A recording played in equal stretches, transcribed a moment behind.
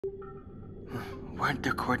Weren't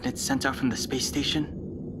their coordinates sent out from the space station?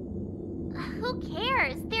 Who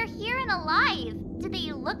cares? They're here and alive. Do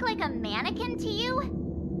they look like a mannequin to you?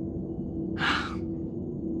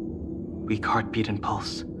 Weak heartbeat and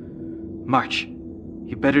pulse. March,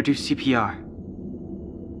 you better do CPR.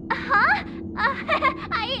 Huh?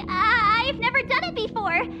 I've never done it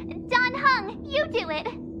before. Don Hung, you do it.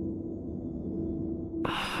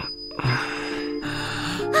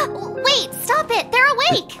 Wait, stop it! They're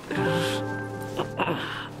awake!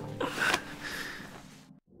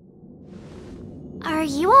 Are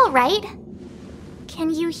you alright? Can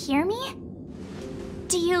you hear me?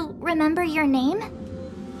 Do you remember your name?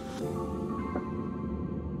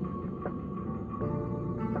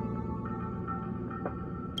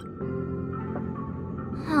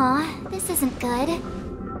 Aw, this isn't good.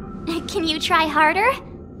 Can you try harder?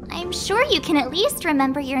 I'm sure you can at least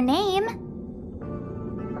remember your name.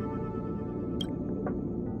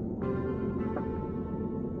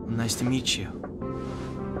 Nice to meet you.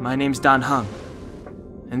 My name's Don Hung,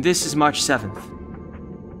 and this is March 7th.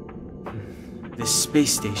 This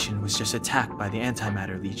space station was just attacked by the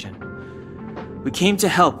Antimatter Legion. We came to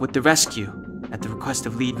help with the rescue at the request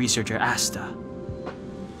of lead researcher Asta.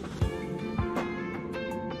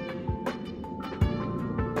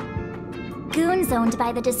 Goons owned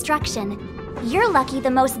by the destruction. You're lucky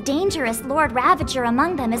the most dangerous Lord Ravager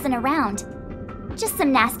among them isn't around. Just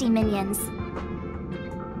some nasty minions.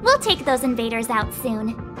 We'll take those invaders out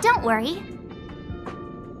soon. Don't worry.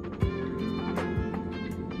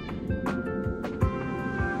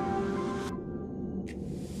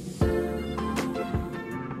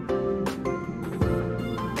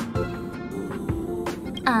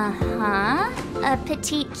 Uh-huh. A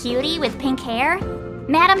petite cutie with pink hair?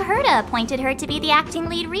 Madame Herta appointed her to be the acting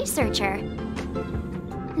lead researcher.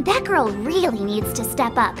 That girl really needs to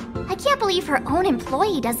step up. I can't believe her own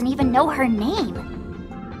employee doesn't even know her name.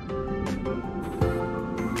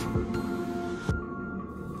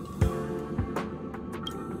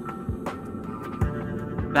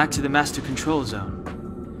 Back to the Master Control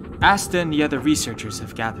Zone. Asta and the other researchers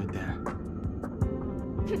have gathered there.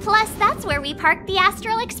 Plus, that's where we parked the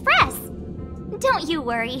Astral Express. Don't you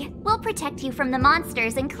worry. We'll protect you from the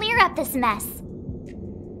monsters and clear up this mess.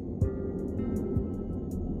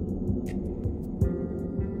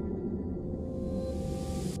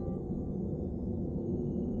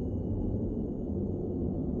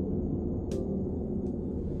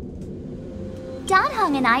 Don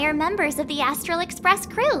Hung and I are members of the Astral Express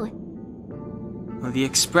crew. Well, the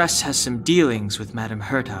Express has some dealings with Madame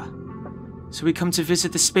Herta, so we come to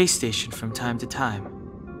visit the space station from time to time.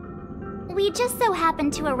 We just so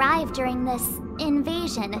happened to arrive during this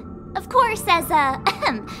invasion. Of course, as a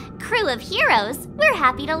crew of heroes, we're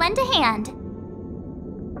happy to lend a hand.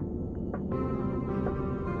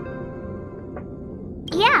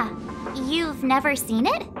 Yeah, you've never seen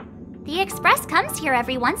it? The Express comes here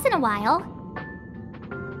every once in a while.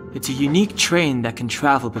 It's a unique train that can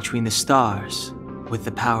travel between the stars with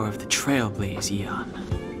the power of the Trailblaze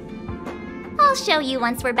Eon. I'll show you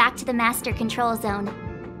once we're back to the Master Control Zone.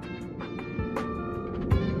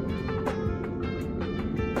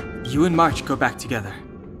 You and March go back together.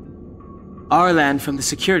 Arlan from the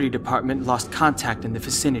security department lost contact in the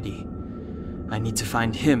vicinity. I need to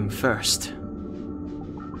find him first.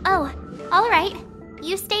 Oh, all right.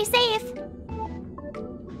 You stay safe.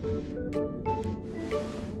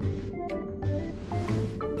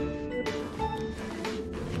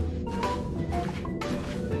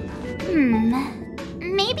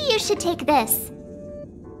 Maybe you should take this.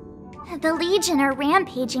 The Legion are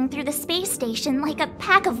rampaging through the space station like a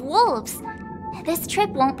pack of wolves. This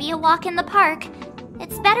trip won't be a walk in the park.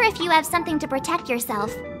 It's better if you have something to protect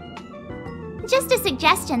yourself. Just a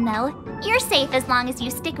suggestion, though. You're safe as long as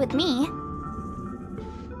you stick with me.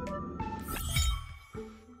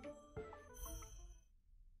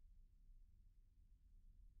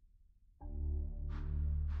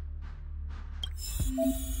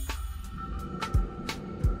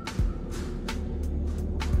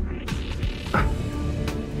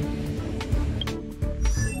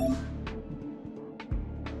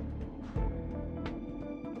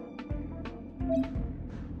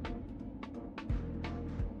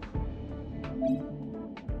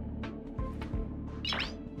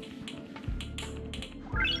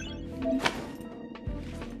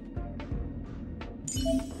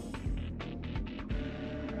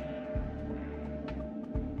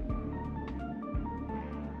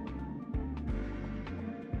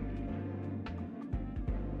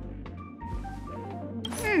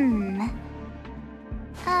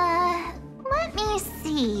 Let me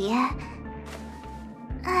see.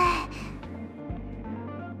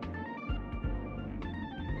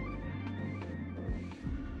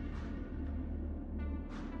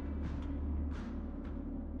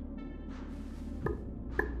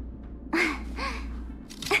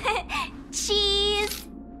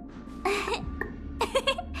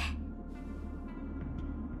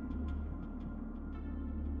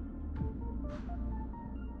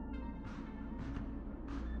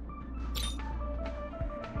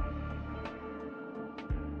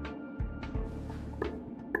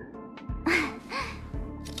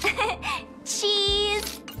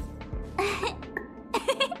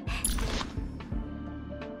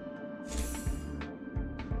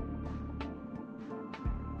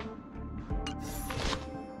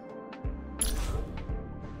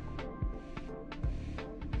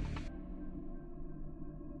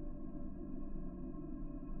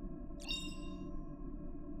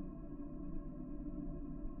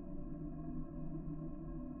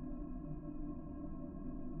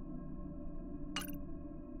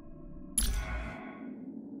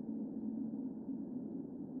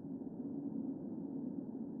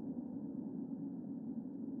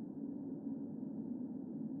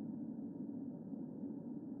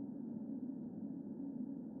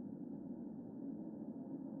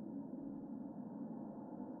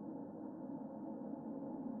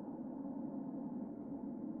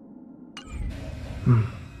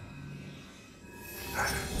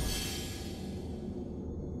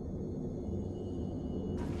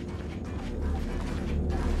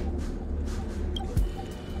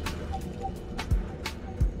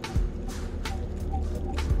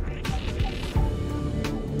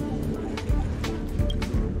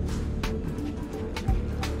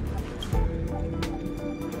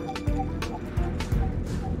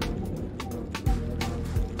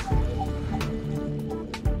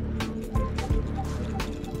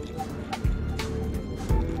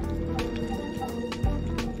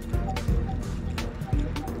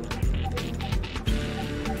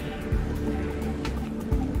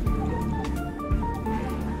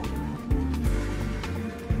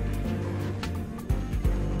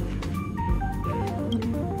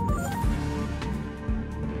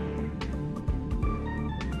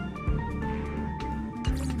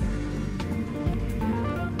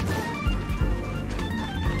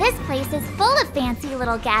 This place is full of fancy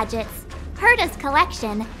little gadgets. Herta's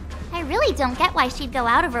collection. I really don't get why she'd go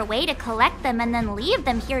out of her way to collect them and then leave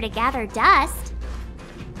them here to gather dust.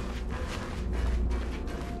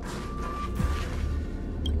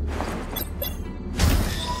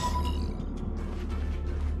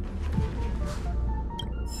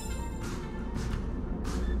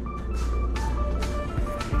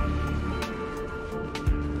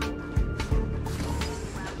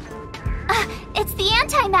 It's the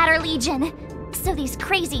Antimatter Legion! So these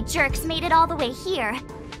crazy jerks made it all the way here.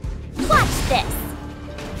 Watch this!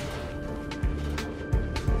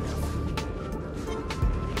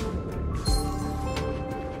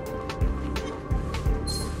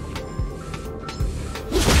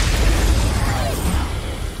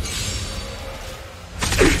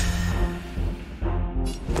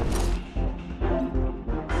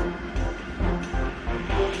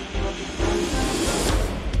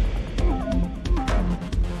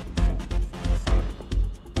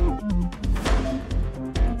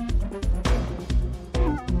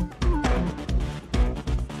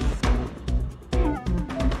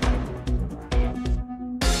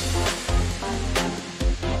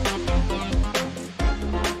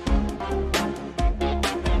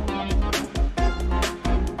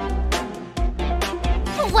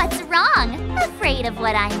 What's wrong? Afraid of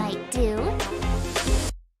what I might do?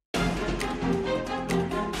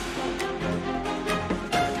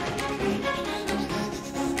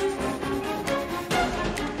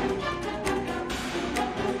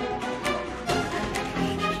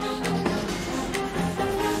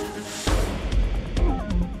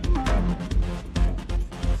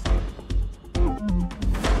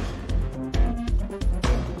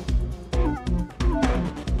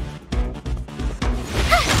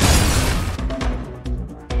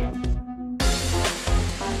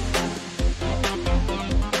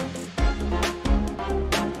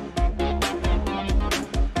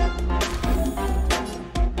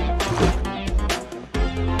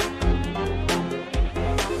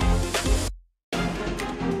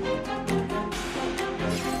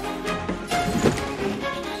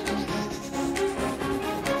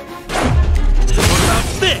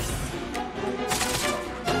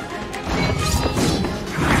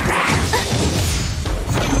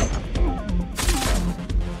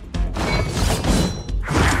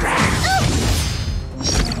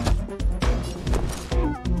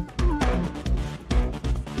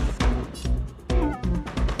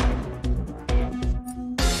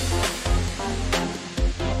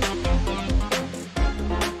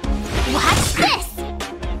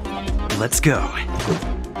 Let's go.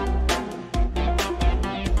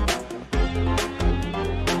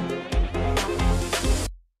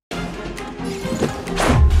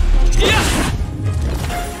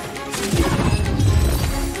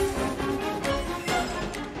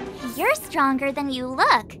 You're stronger than you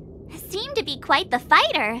look. Seem to be quite the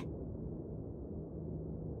fighter.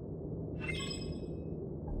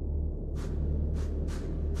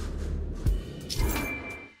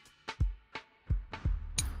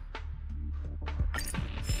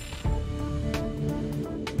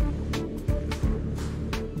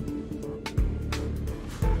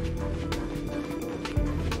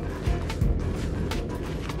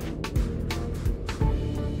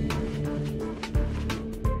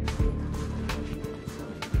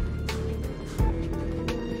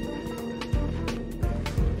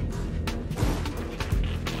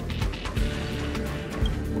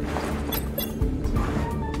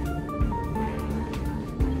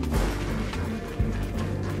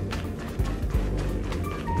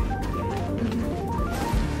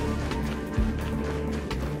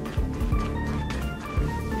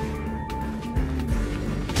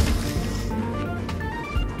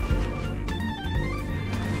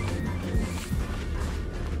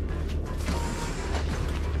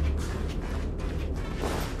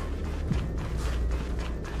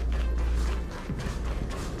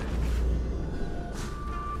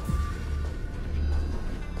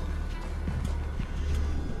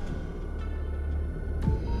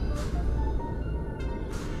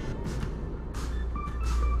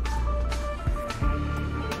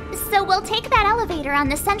 So we'll take that elevator on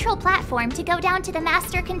the central platform to go down to the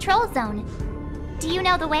master control zone. Do you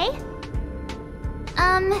know the way?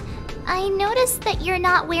 I noticed that you're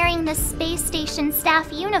not wearing the space station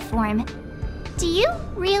staff uniform. Do you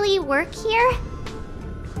really work here?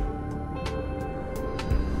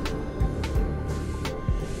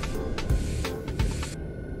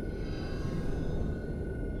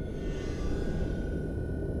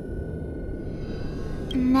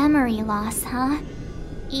 Memory loss, huh?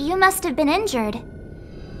 You must have been injured.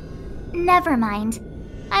 Never mind.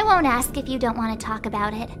 I won't ask if you don't want to talk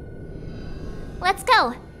about it. Let's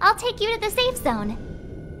go. I'll take you to the safe zone.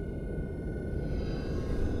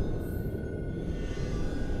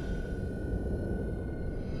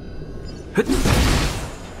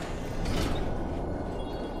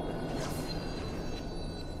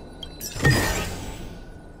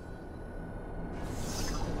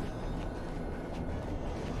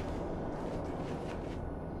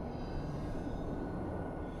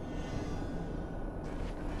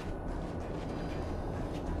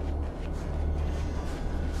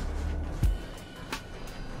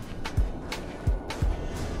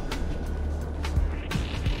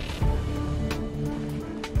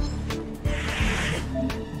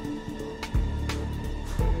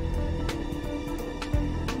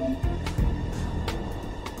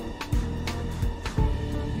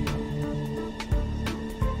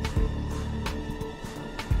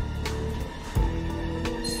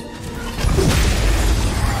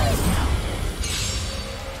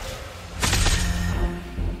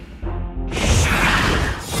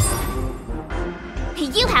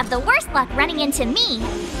 You have the worst luck running into me.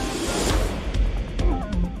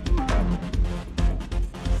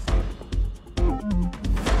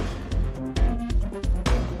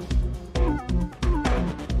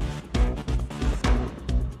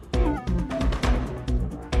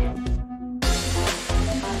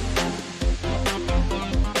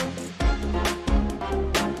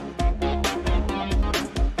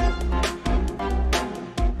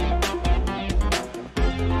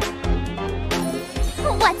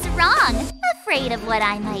 What's wrong? Afraid of what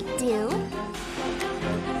I might do?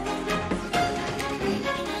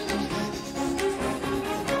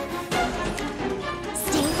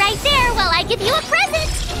 Stay right there while I give you a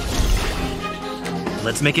present!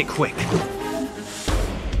 Let's make it quick.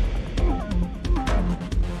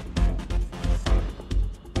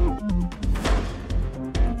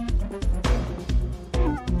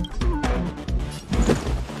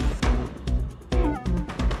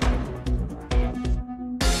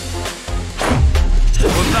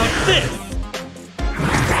 This!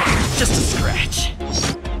 Just a scratch.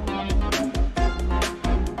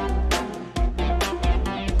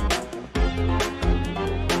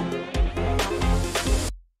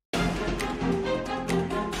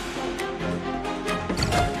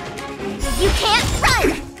 You can't run!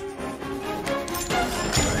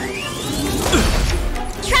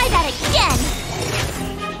 Try that again!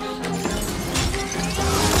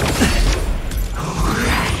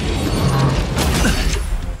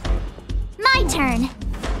 My turn.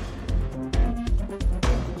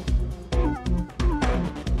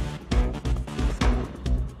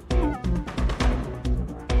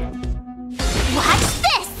 Watch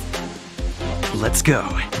this! Let's go.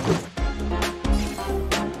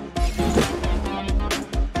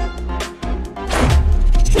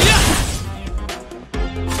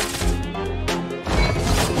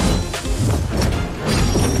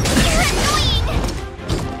 You're annoying!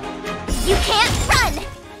 You can't run!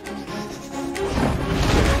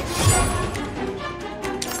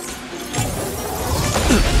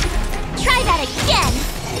 Try that again!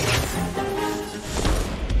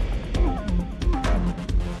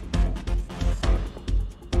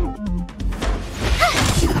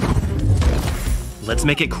 Let's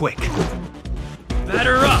make it quick.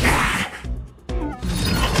 Batter up!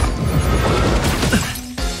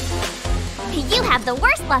 You have the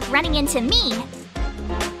worst luck running into me.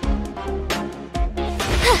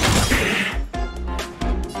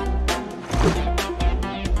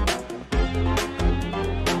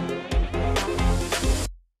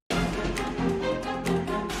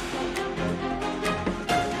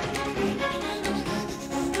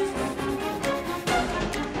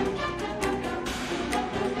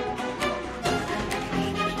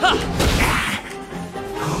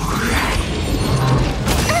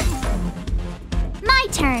 My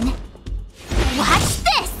turn. Watch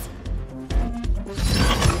this!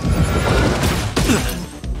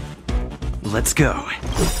 Let's go.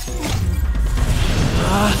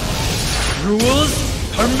 Rules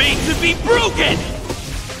are made to be broken!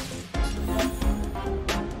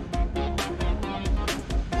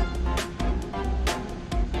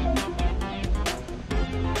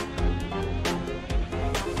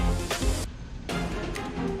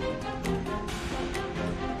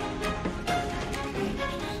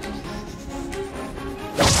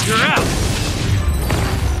 You're out!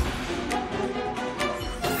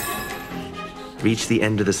 Reach the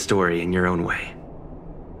end of the story in your own way.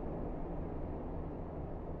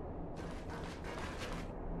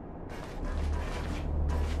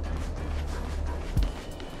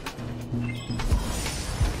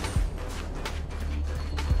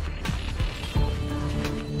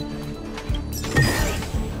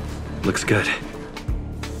 Looks good.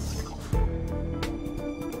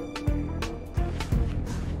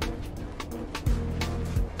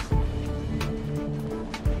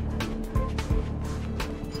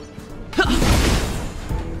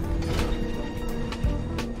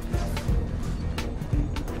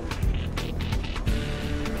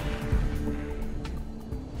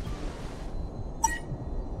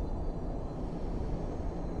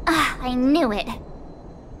 I knew it.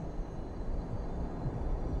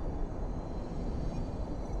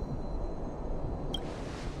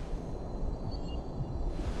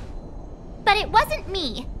 But it wasn't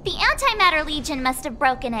me. The Antimatter Legion must have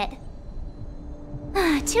broken it.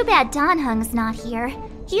 Too bad Danhung's not here.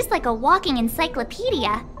 He's like a walking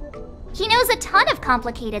encyclopedia. He knows a ton of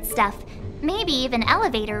complicated stuff. Maybe even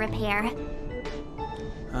elevator repair.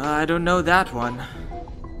 I don't know that one.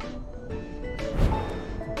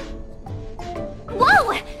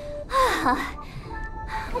 Whoa!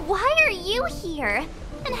 Why are you here?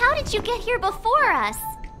 And how did you get here before us?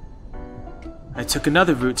 I took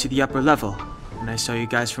another route to the upper level, and I saw you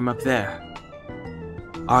guys from up there.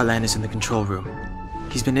 Arlan is in the control room.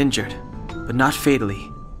 He's been injured, but not fatally.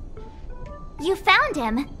 You found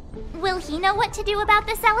him. Will he know what to do about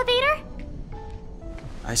this elevator?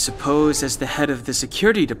 I suppose as the head of the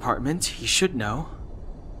security department, he should know.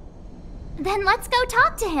 Then let's go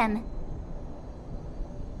talk to him.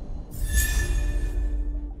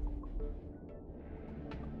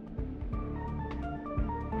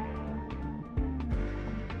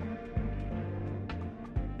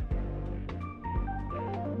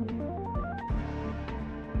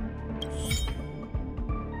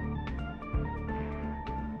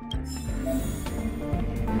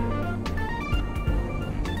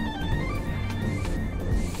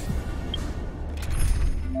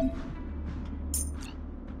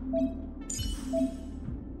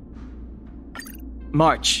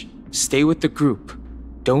 March, stay with the group.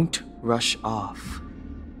 Don't rush off.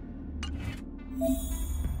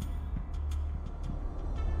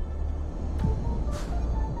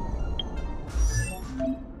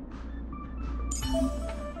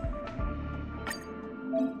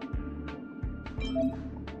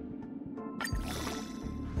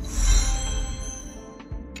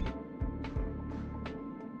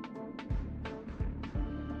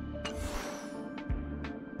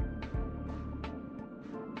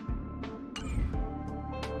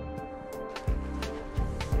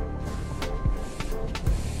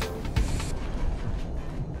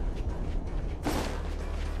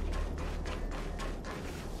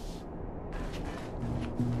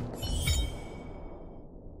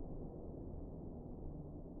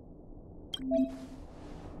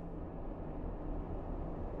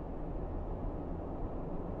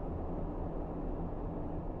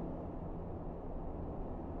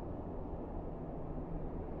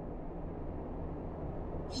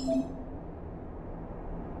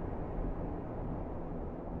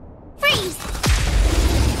 Freeze!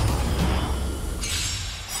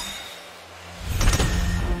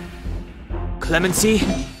 Clemency?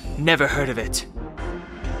 Never heard of it.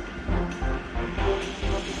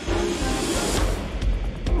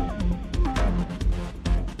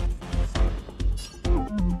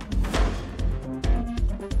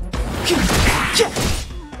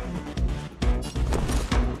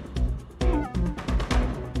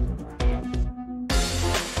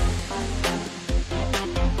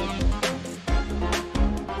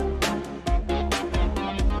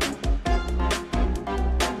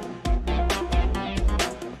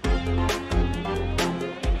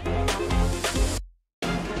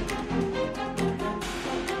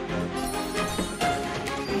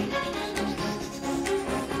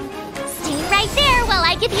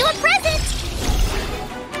 Give you a present!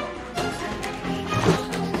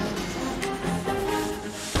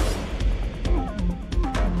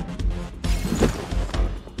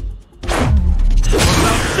 What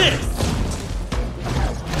about this?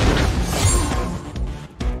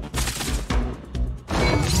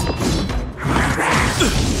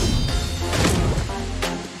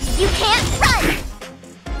 You can't run!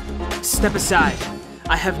 Step aside.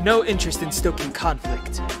 I have no interest in stoking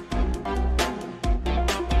conflict.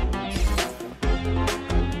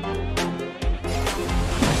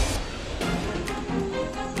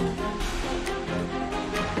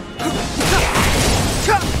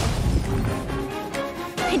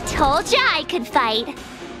 Told ya I could fight.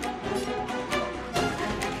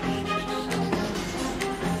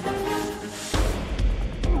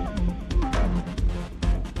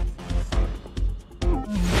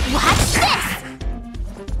 Watch this!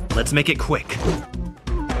 Let's make it quick.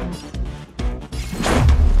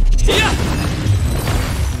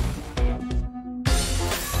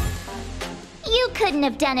 You couldn't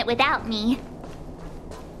have done it without me.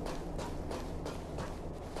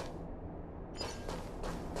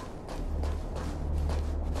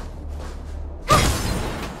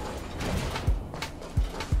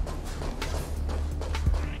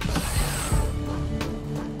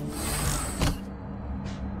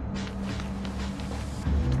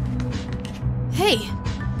 Hey,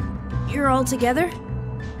 you're all together?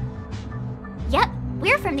 Yep,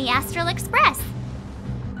 we're from the Astral Express.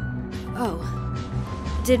 Oh.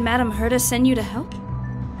 Did Madame Herta send you to help?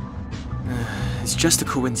 It's just a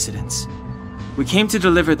coincidence. We came to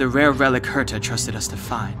deliver the rare relic Herta trusted us to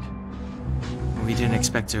find. We didn't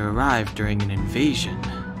expect to arrive during an invasion.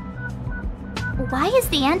 Why is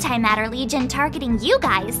the Antimatter Legion targeting you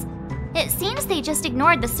guys? It seems they just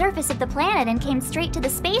ignored the surface of the planet and came straight to the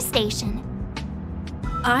space station.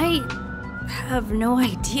 I have no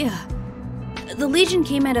idea. The Legion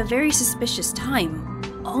came at a very suspicious time,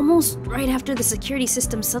 almost right after the security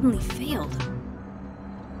system suddenly failed.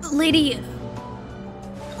 Lead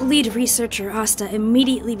researcher Asta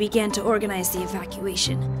immediately began to organize the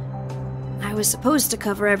evacuation. I was supposed to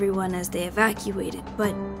cover everyone as they evacuated,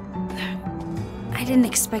 but I didn't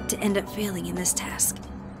expect to end up failing in this task.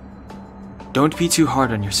 Don't be too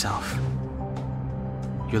hard on yourself.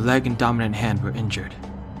 Your leg and dominant hand were injured. It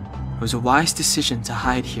was a wise decision to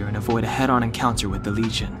hide here and avoid a head-on encounter with the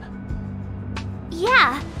Legion.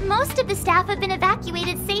 Yeah, most of the staff have been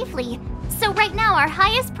evacuated safely. So right now our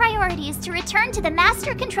highest priority is to return to the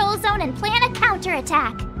Master Control Zone and plan a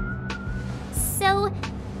counterattack. So,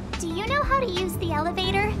 do you know how to use the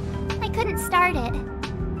elevator? I couldn't start it.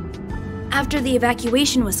 After the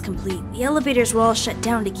evacuation was complete, the elevators were all shut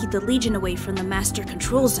down to keep the Legion away from the Master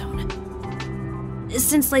Control Zone.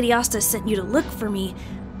 Since Lady Asta sent you to look for me,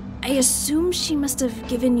 I assume she must have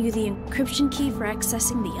given you the encryption key for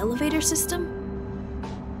accessing the elevator system?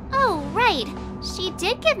 Oh, right. She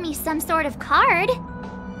did give me some sort of card.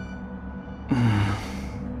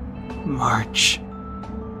 March.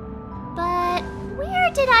 But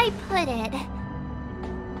where did I put it?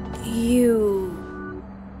 Here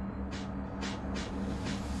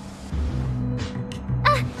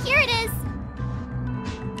it is.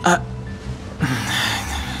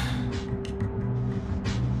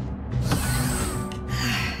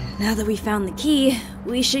 Now that we found the key,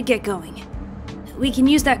 we should get going. We can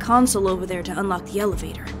use that console over there to unlock the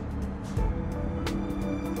elevator.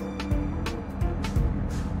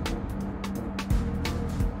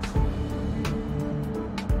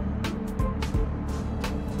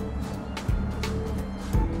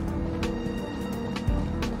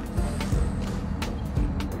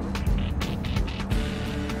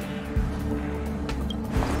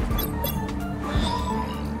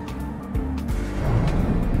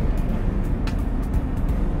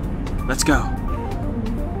 Let's go.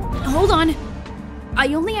 Hold on!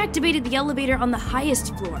 I only activated the elevator on the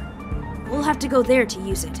highest floor. We'll have to go there to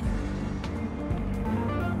use it.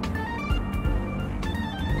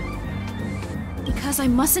 Because I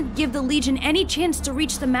mustn't give the Legion any chance to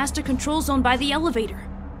reach the Master Control Zone by the elevator.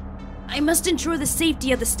 I must ensure the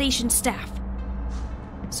safety of the station staff.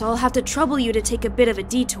 So I'll have to trouble you to take a bit of a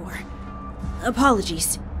detour.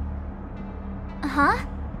 Apologies. Huh?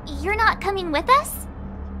 You're not coming with us?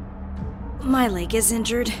 My leg is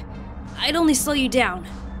injured. I'd only slow you down.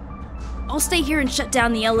 I'll stay here and shut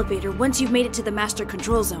down the elevator once you've made it to the Master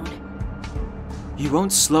Control Zone. You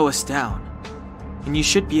won't slow us down. And you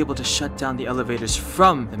should be able to shut down the elevators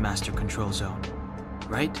from the Master Control Zone,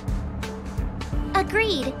 right?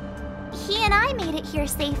 Agreed. He and I made it here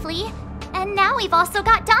safely, and now we've also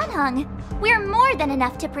got Danheng. We're more than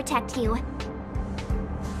enough to protect you.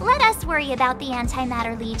 Let us worry about the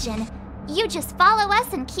Antimatter Legion. You just follow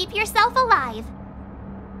us and keep yourself alive.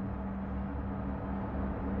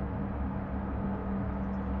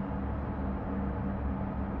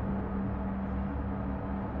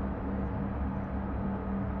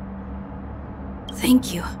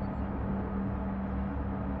 Thank you.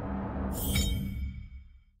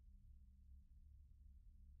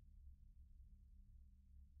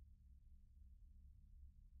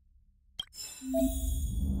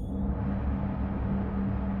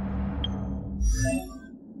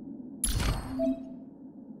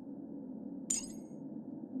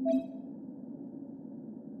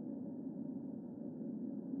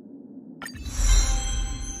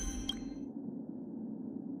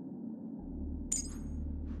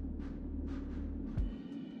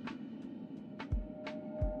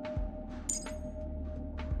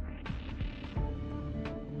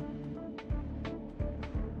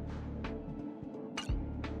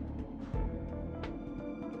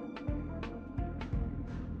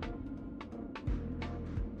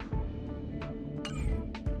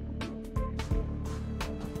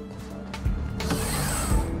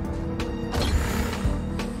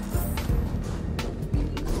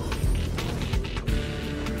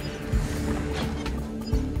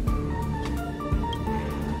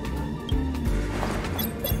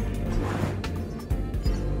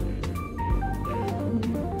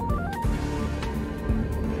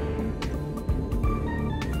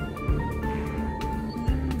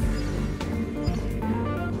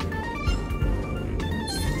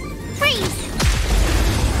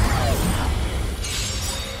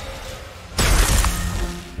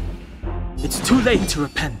 It's too late to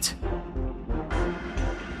repent.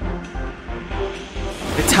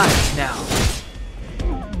 The time is now.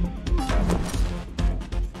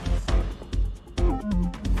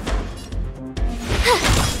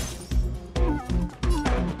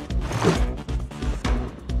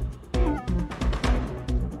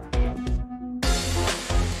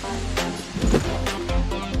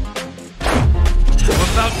 How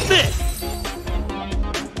about this?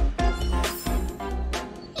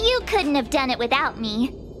 You couldn't have done it without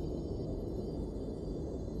me.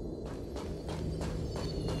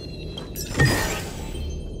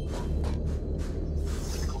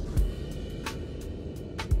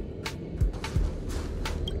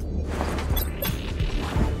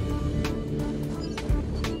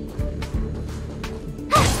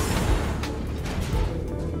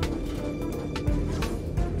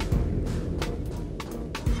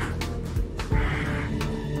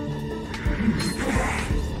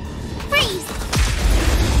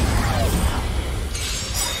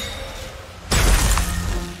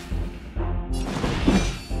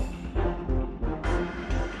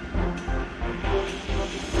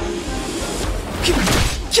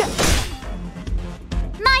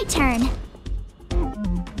 My turn.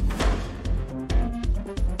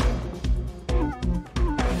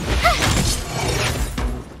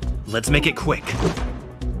 Let's make it quick.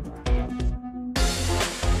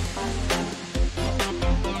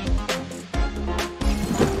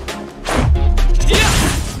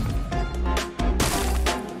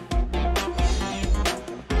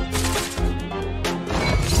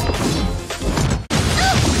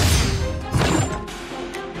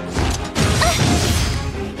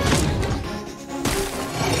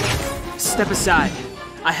 Step aside.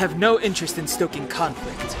 I have no interest in stoking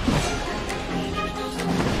conflict.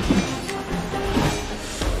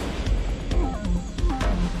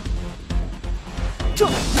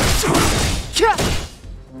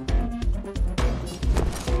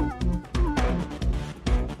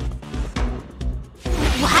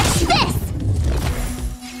 Watch this!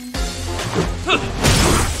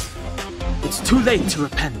 It's too late to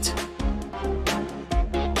repent.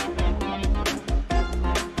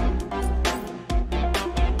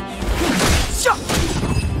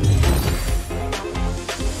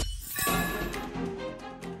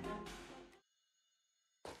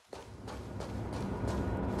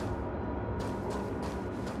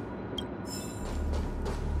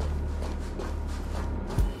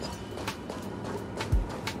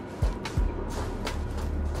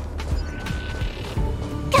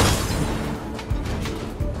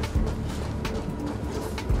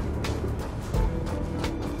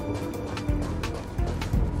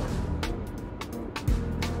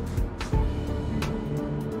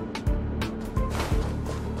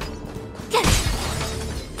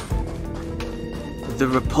 The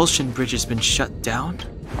repulsion bridge has been shut down?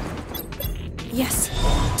 Yes,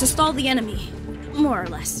 to stall the enemy, more or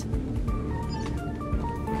less.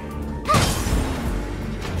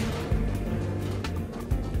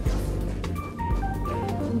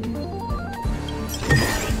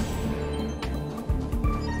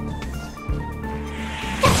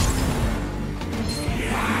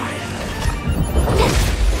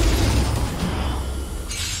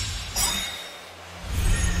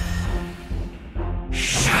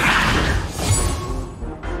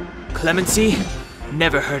 Clemency?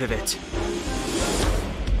 Never heard of it.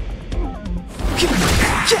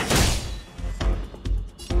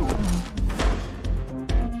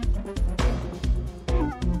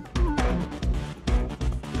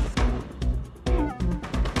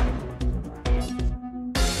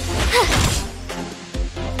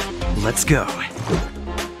 Let's go. How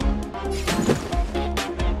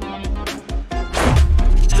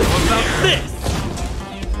about this?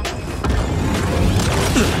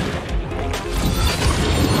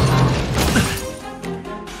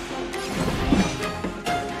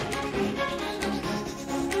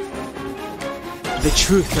 The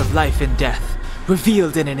truth of life and death,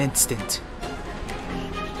 revealed in an instant.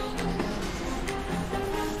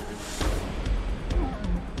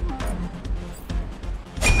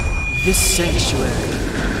 This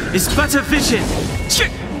sanctuary is but a vision!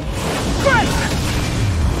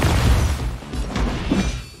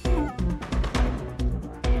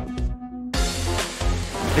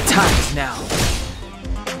 The time is now.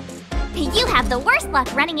 You have the worst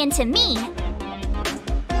luck running into me.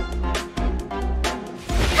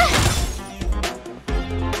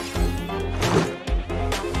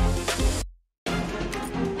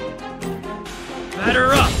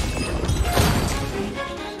 Batter up!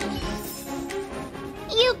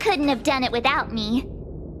 You couldn't have done it without me.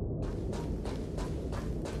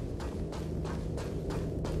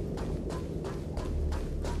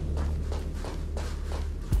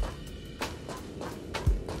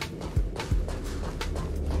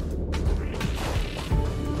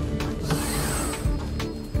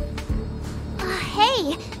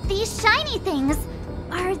 Hey, these shiny things,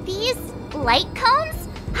 are these light cones?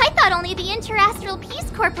 I thought only the Interastral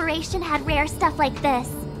Peace Corporation had rare stuff like this.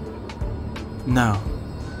 No.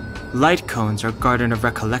 Light cones are Garden of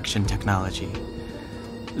Recollection technology.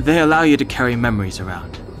 They allow you to carry memories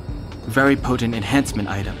around. Very potent enhancement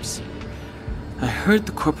items. I heard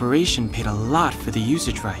the corporation paid a lot for the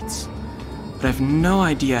usage rights, but I've no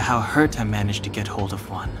idea how Herta managed to get hold of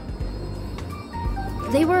one.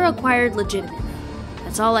 They were acquired legitimately.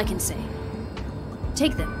 That's all I can say.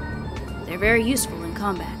 Take them. They're very useful in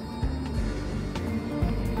combat.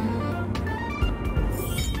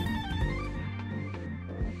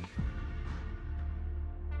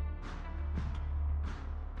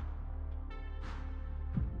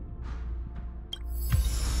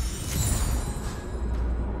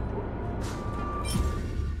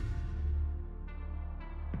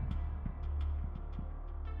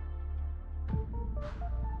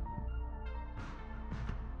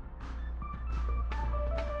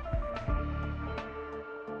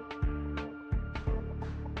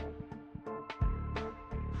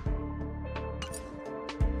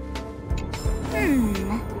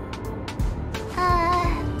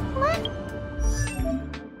 What?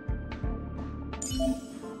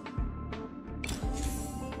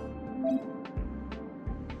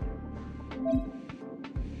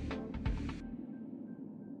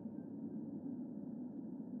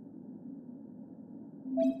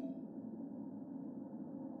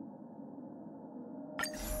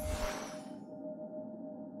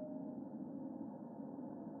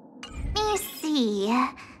 Let me see.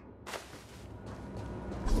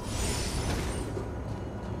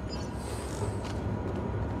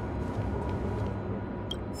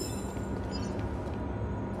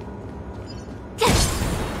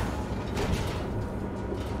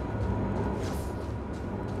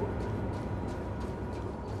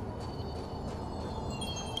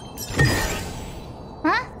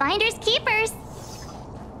 Huh? Finders keepers.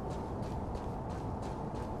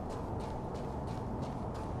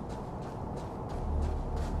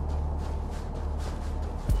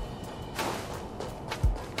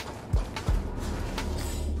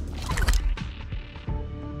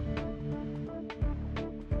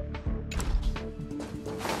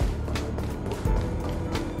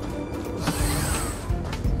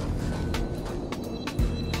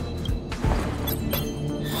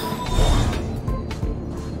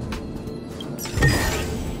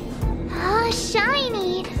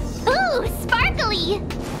 Shiny! Ooh, sparkly!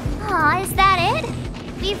 Aw, is that it?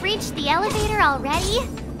 We've reached the elevator already?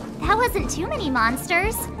 That wasn't too many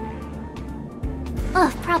monsters.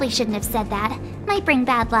 Ugh, probably shouldn't have said that. Might bring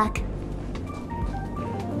bad luck.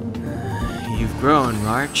 You've grown,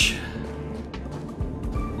 March.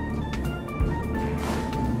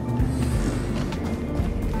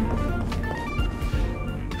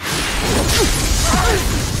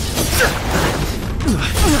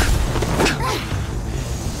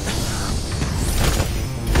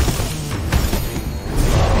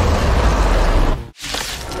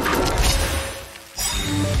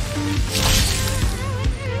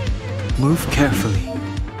 Move carefully.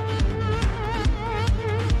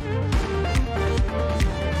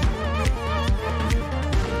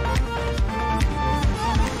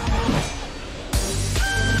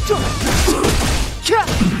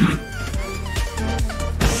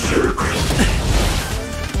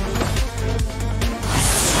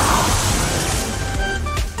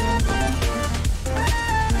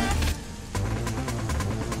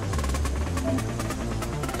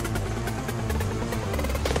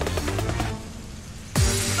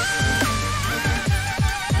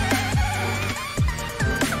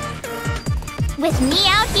 With me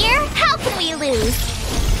out here, how can we lose?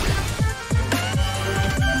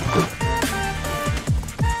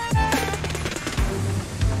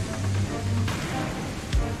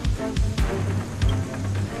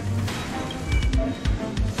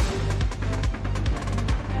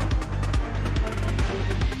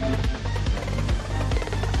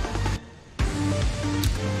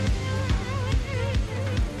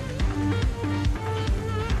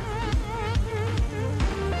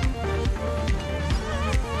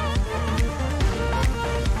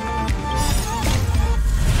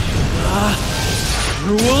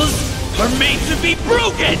 Rules are made to be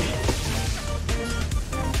broken!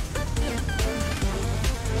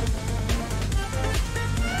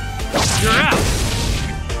 You're out!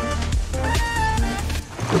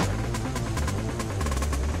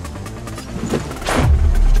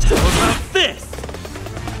 How about this?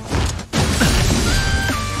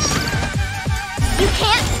 You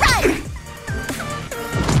can't run!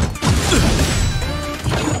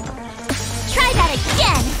 Try that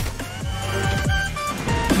again!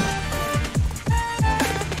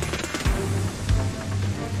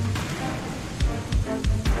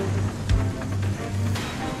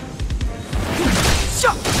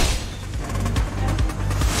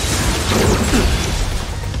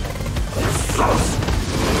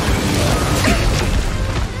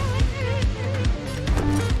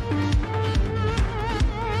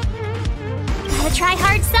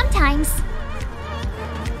 times.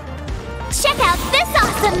 Check out this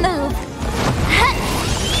awesome move!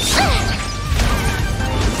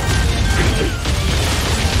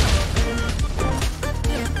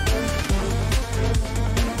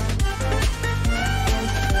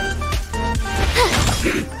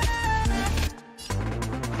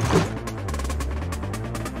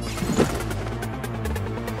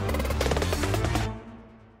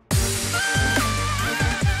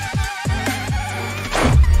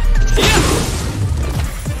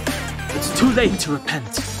 It's too late to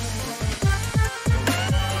repent.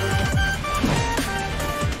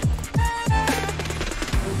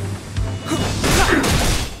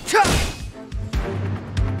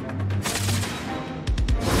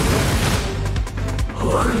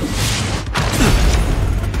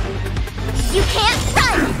 You can't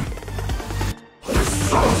run!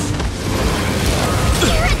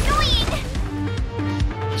 You're annoying!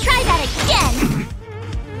 Try that again!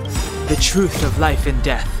 The truth of life and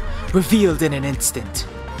death, revealed in an instant.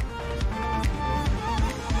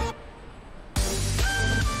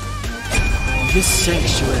 This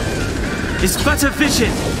sanctuary is but a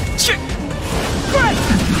vision!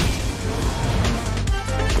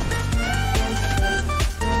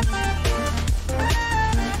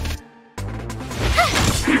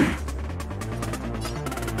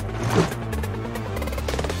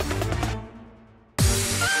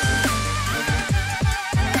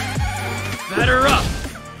 Batter up!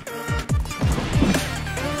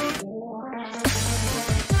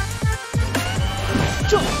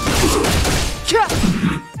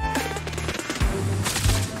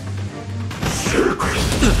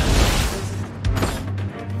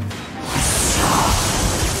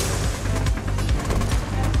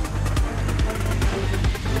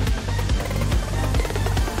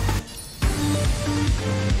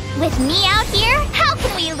 With me out here, how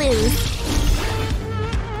can we lose?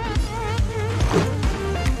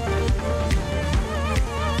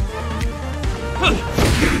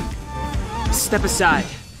 Step aside.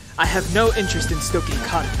 I have no interest in stoking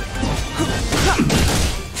conflict.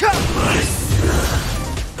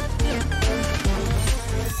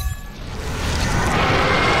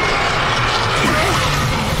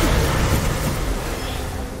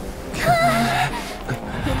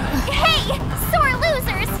 Hey, sore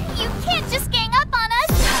losers! You can't just gang up on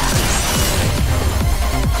us!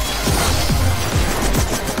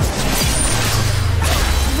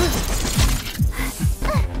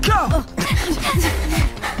 Go!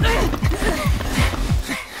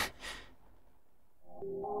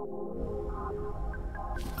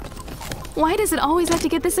 Why does it always have to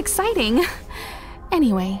get this exciting?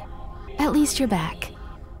 Anyway, at least you're back.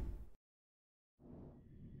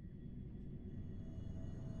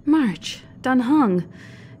 March, Dunhung,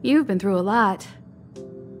 you've been through a lot.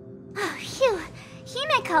 Oh, phew.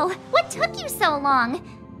 Himeko, what took you so long?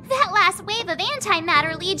 That last wave of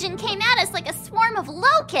antimatter legion came at us like a swarm of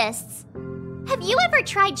locusts. Have you ever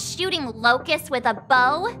tried shooting locusts with a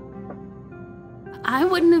bow? I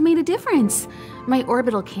wouldn't have made a difference. My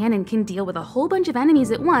orbital cannon can deal with a whole bunch of enemies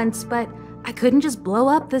at once, but I couldn't just blow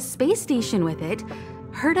up the space station with it.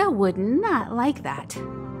 Herta would not like that.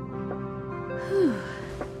 Whew.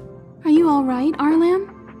 Are you all right, Arlam?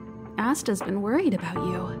 Asta's been worried about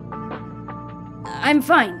you. I'm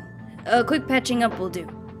fine. A quick patching up will do.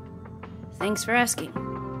 Thanks for asking.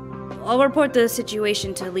 I'll report the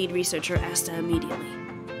situation to lead researcher Asta immediately.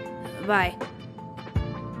 Bye.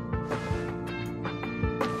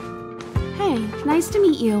 Hey, nice to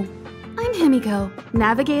meet you. I'm Himiko,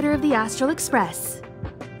 navigator of the Astral Express.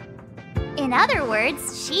 In other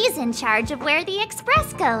words, she's in charge of where the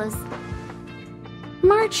express goes.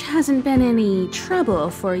 March hasn't been any trouble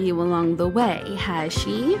for you along the way, has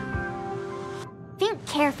she? Think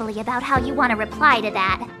carefully about how you want to reply to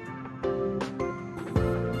that.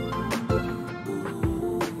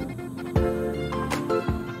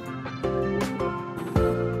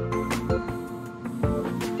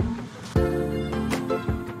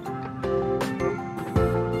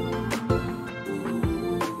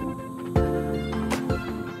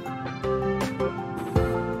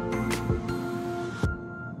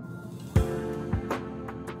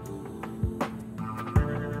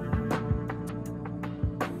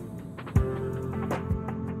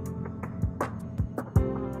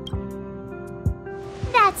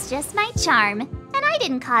 That's just my charm, and I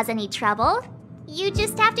didn't cause any trouble. You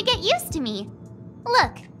just have to get used to me.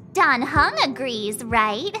 Look, Dunhung agrees,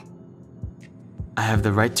 right? I have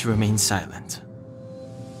the right to remain silent.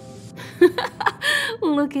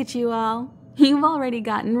 Look at you all. You've already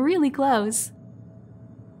gotten really close.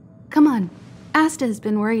 Come on, Asta has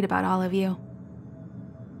been worried about all of you.